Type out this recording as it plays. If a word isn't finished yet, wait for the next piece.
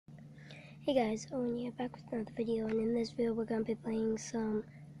Hey guys, Owen here, back with another video, and in this video we're gonna be playing some,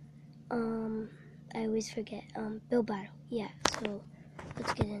 I always forget, Build Battle. Yeah, so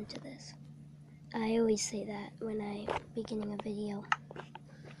let's get into this. I always say that when I'm beginning a video.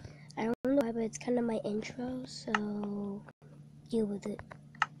 I don't know why, but it's kind of my intro, so deal with it.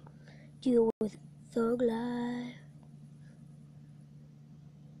 Deal with Thug Life.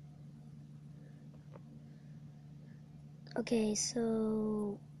 Okay,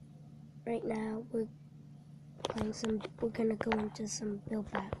 so right now we're gonna go into some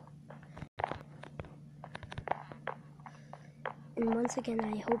Build Battle. And once again,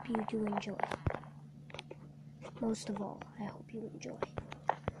 I hope you do enjoy. Most of all, I hope you enjoy.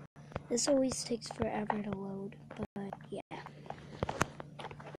 This always takes forever to load, but yeah.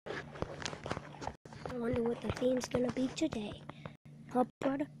 I wonder what the theme's gonna be today. Huh,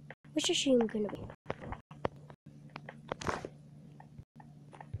 brother? What's your theme gonna be?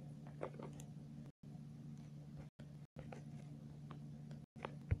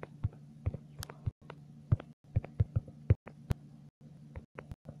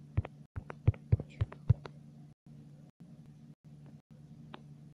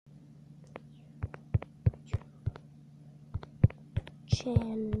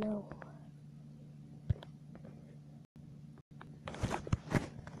 Channel.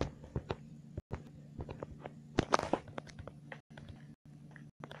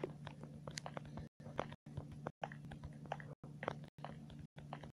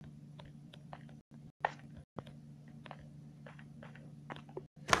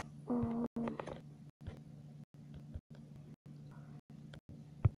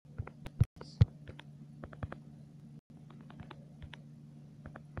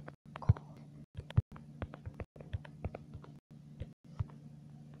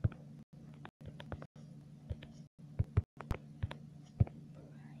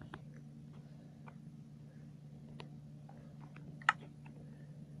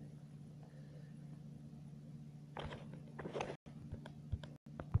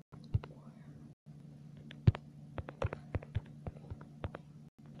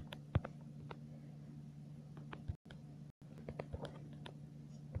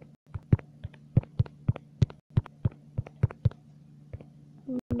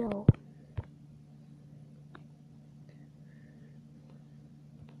 No.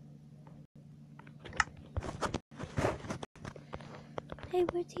 Hey,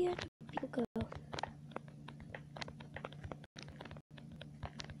 where'd the other people go?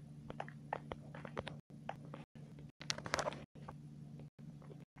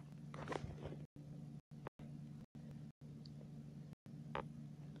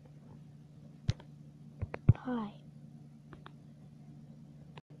 Hi.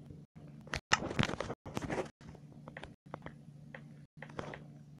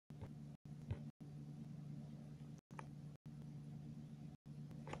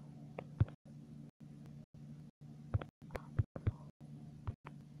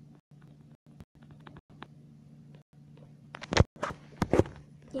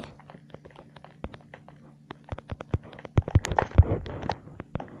 Yeah.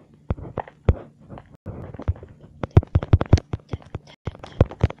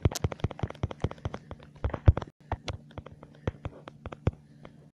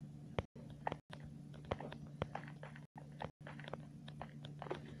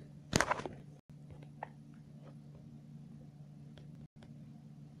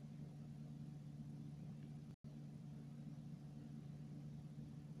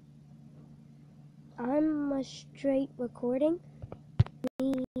 I'm a straight recording.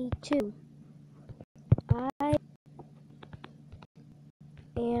 Me too. I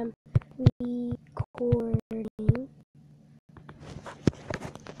am recording.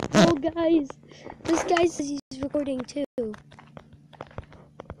 Oh guys, this guy says he's recording too.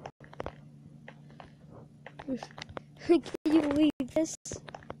 Can you believe this?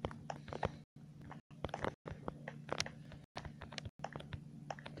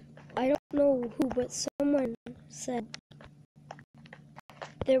 I don't know who, but someone said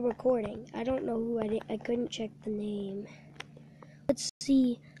they're recording. I don't know who. I couldn't check the name. Let's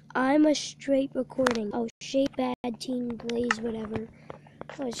see. I'm a straight recording. Oh, Shape Bad Teen Blaze, whatever.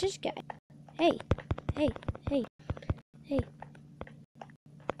 Oh, it's this guy. Hey, hey, hey, hey,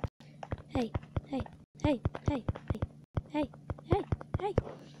 hey, hey, hey, hey, hey, hey, hey, hey.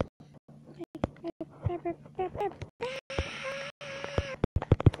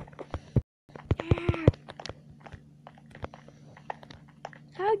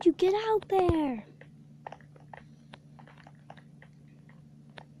 How'd you get out there?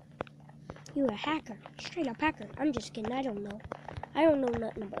 You a hacker. Straight up hacker. I'm just kidding. I don't know. I don't know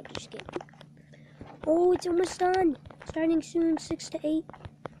nothing about this game. Oh, it's almost done. Starting soon, 6 to 8.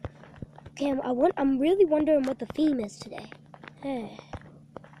 Okay, I'm really wondering what the theme is today. Hey.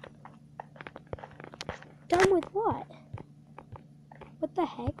 Done with what? What the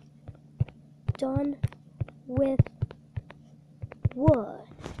heck? Done with what?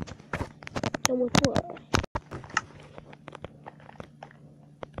 Done with what?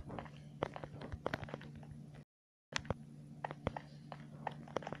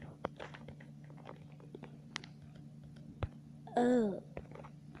 Oh.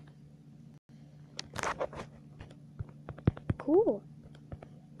 Cool.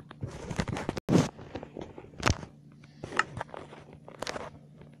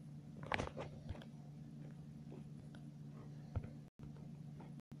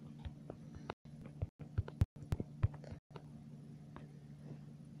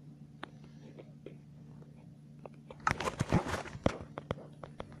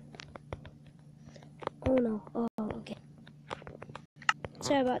 Oh no. Oh, okay.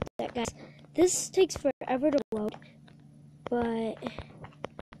 Sorry about that, guys. This takes forever to load, but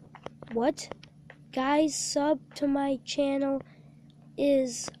what? Guys, sub to my channel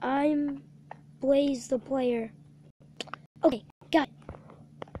is I'm Blaze the Player. Okay, got it.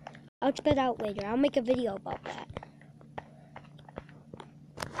 I'll check that out later. I'll make a video about that.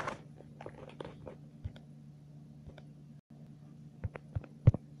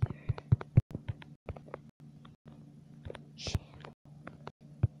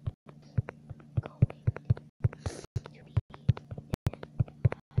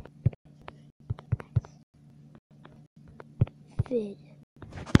 Vid.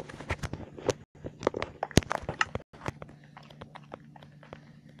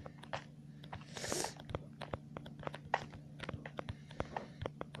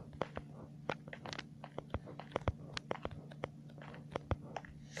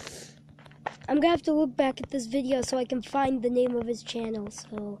 I'm gonna have to look back at this video so I can find the name of his channel,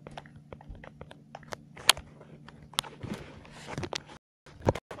 so.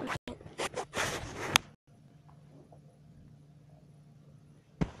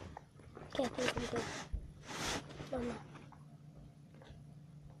 Okay, I think I'm good. No, no.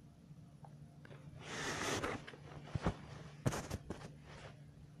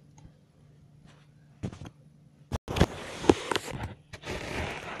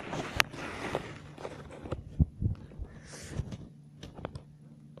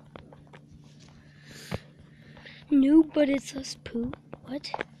 No, but it's us poo.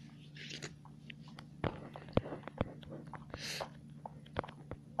 What?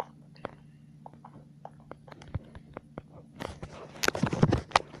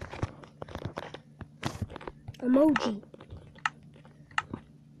 Emoji.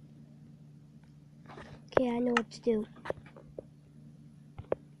 Okay, I know what to do.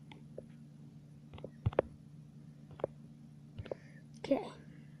 Okay.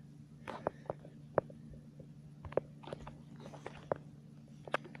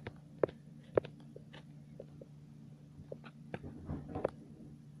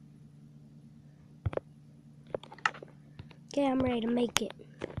 Okay, I'm ready to make it.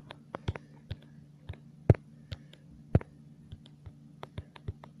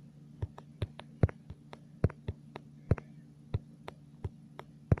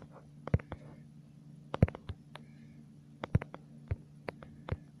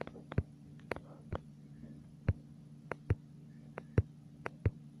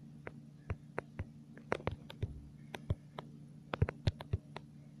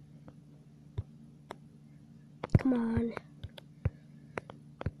 Come on.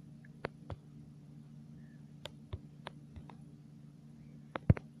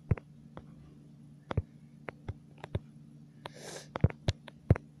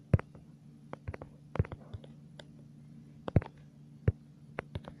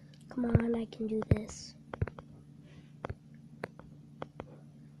 Come on, I can do this.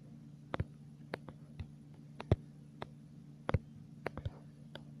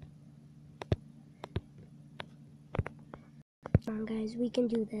 Come on, guys, we can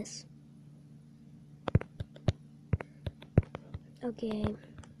do this. Okay.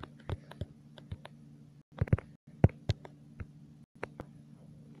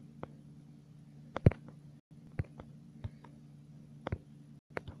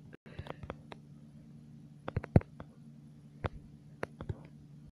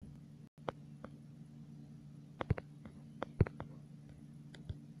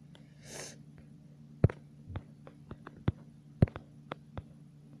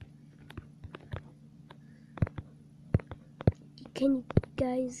 Can you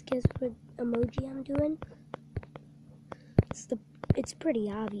guys guess what emoji I'm doing? It's the It's pretty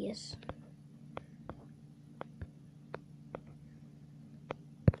obvious.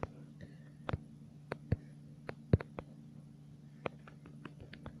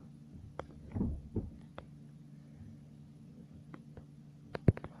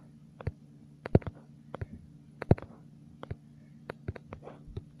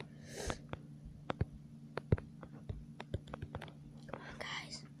 Come on,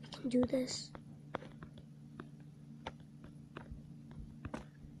 guys, we can do this.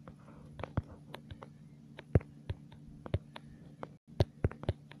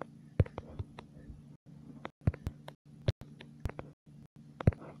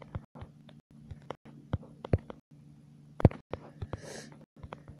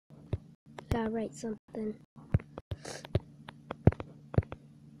 Gotta write something.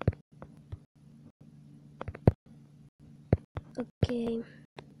 Okay.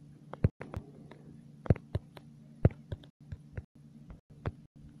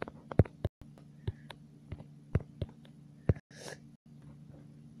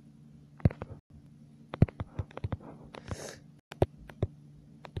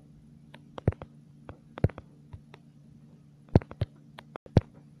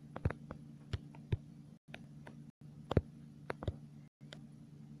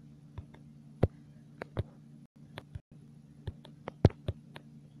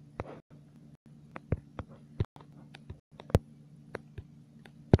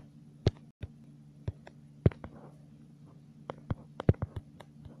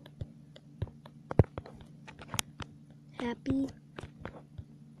 Happy.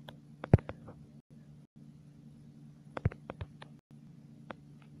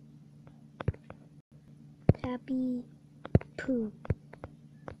 Happy poo.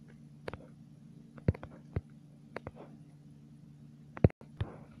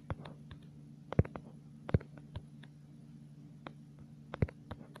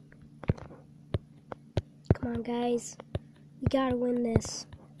 Come on, guys. We gotta win this.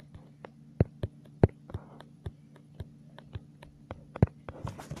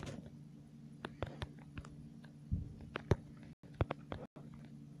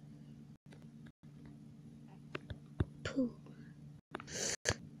 Poo.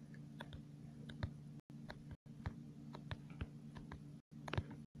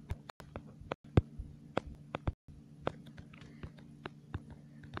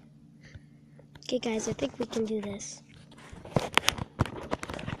 Okay, guys, I think we can do this.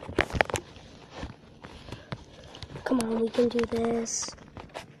 Come on, we can do this.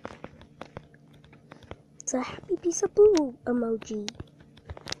 It's a happy piece of poo emoji.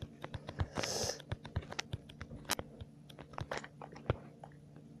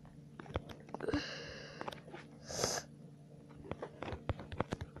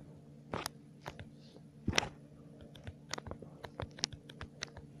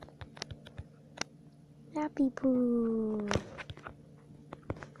 Happy poo.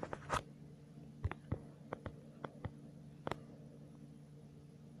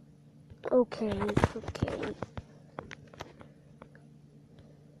 Okay.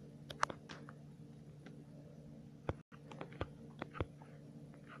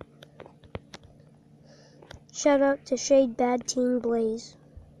 Shout out to Shade Bad Teen Blaze.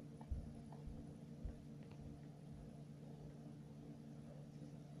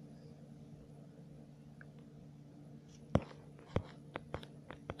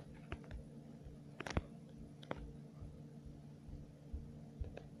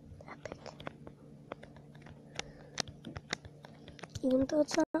 Epic. Even though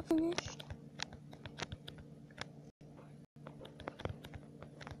it's not finished.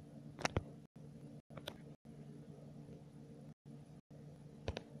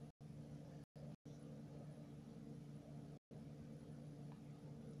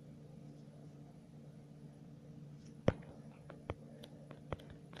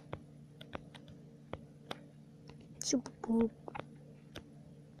 Super poop.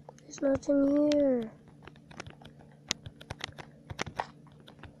 There's nothing here.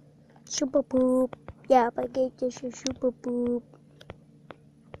 Super poop. Yeah, I gave this a super poop.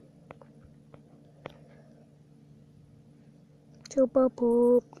 Super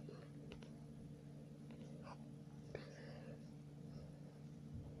poop.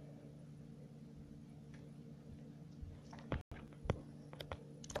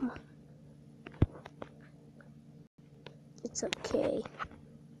 Come on. It's okay.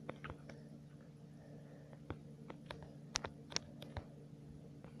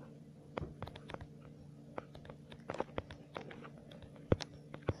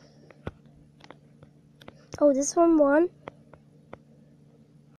 Oh, this one won?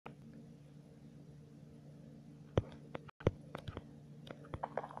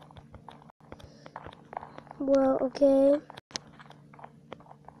 Well, okay.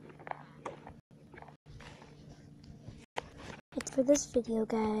 It's for this video,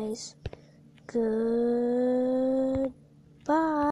 guys. Goodbye.